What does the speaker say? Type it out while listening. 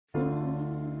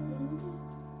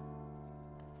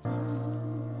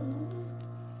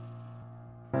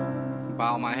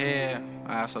bow my head.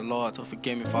 I ask the Lord to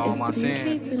forgive me for all my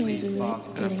sins.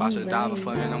 And if I should die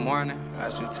before in the morning, I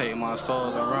ask you to take my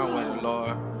soul and run with it,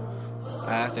 Lord.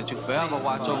 I ask that you forever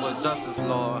watch over justice,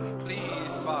 Lord.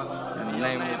 In the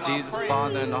name of Jesus,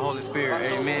 Father, and the Holy Spirit,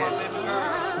 amen.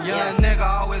 Young nigga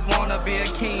always wanna be a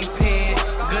kingpin.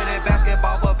 Good at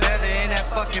basketball, but better in that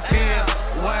fucking field.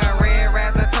 Wearing red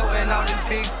rats and toting all this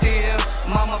big steel.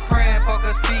 Mama praying for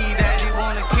a seed that he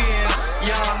wanna kill.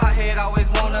 Young hothead always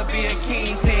wanna be a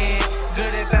kingpin.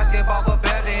 Good at basketball, but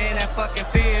better in that fucking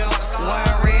field.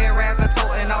 Wearing red rats and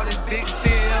toting all this big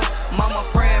steel. Mama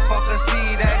praying for a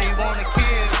seed that he wanna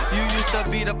kill. You used to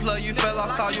be the plug, you fell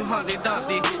off, call you Humpty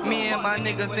Dumpty. Me and my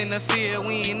niggas in the field,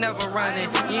 we ain't never running.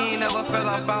 You ain't never fell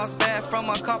off, bounce back from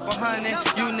a couple hundred.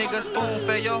 You niggas spoon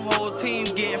fed, your whole team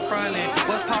get fronted.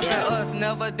 What's poppin' us,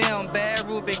 never damn bad.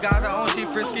 Ruby got her own, she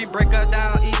frisky, break her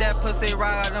down, eat that pussy,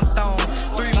 ride them stones.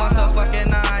 3 months of fucking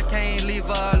 9, can't leave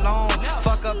her alone.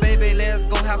 Fuck a baby, let's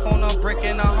go half on a brick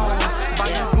in her home. Buy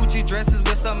you Gucci dresses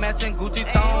with some matching Gucci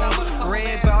thongs.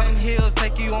 Red bottom heels,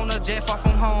 take you on a jet far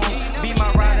from home. Be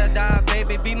my ride or die,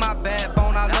 baby, be my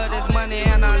backbone. I love this money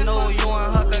and I know you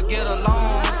and her could get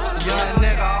along. Young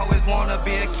nigga always wanna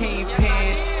be a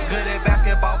kingpin. Good at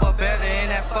basketball, but better in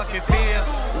that fucking field.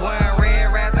 Wearing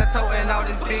red rats and toting all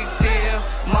this big steel.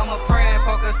 Mama praying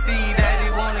for a seed that he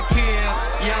wanna kill.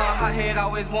 Young hothead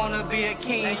always wanna be a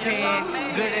kingpin.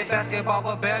 Good at basketball,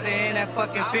 but better in that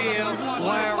fucking field.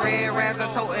 Wearing red rats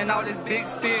and toting all this big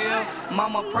steel.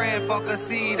 Mama praying for a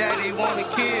seed that he wanna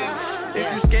kill. If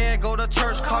you scared, go to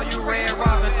church, call you Red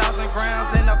Robin. 1,000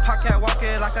 grams in the pocket, walk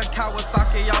it like a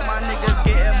Kawasaki. Y'all my niggas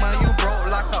getting money, you broke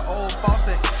like an old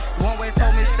faucet. One way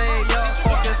told me stay up,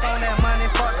 focus on that money,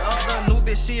 fuck the other. New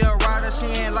bitch, she a rider, she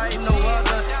ain't like no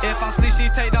other. If I'm sleep, she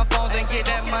take them phones and get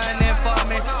that money for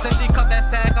me. Since she cut that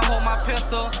sack, I hold my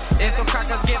pistol. If the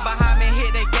crackers get behind me,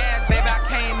 hit the gas, baby, I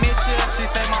can't miss you. She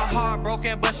say my heart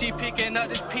broken, but she picking up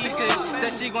these pieces.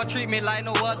 Said she gon' treat me like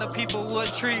no other people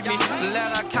would treat me.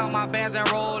 Let her count my bands and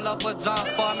roll up a jump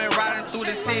for me. Riding through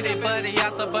the city, buddy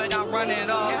after buddy, I'm running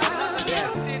up.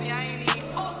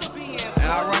 And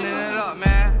I'm running it up,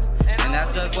 man. And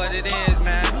that's just what it is,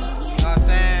 man. You know what I'm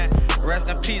saying? Rest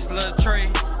in peace, Lil Trey.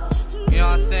 You know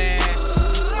what I'm saying?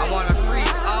 I wanna free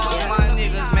all my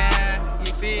niggas, man.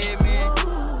 You feel me?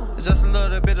 It's just a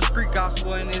little bit of street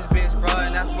gospel in this bitch, bro.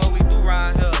 And that's what we do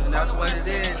around here. And that's what it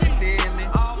is, you feel me?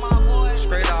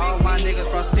 Straight out all my niggas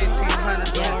from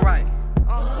 1600 doing right.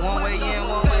 One way in,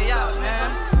 one way out,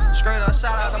 man. Straight up,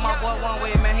 shout out to my boy One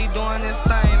Way, man. He doing his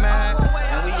thing, man.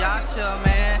 And we out here,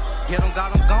 man. Get them,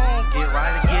 got them gone. Get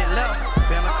right and get left.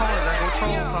 Bend the corner, let go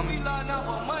troll coming. You love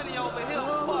nothing money over here,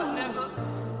 fuck, nigga.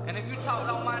 And if you talk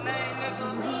on my name,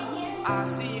 nigga, I'll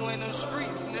see you in the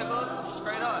streets, nigga.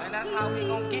 Straight up. And that's how we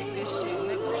gon' get this shit,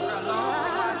 nigga. Straight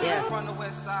up. From the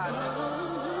west side, nigga.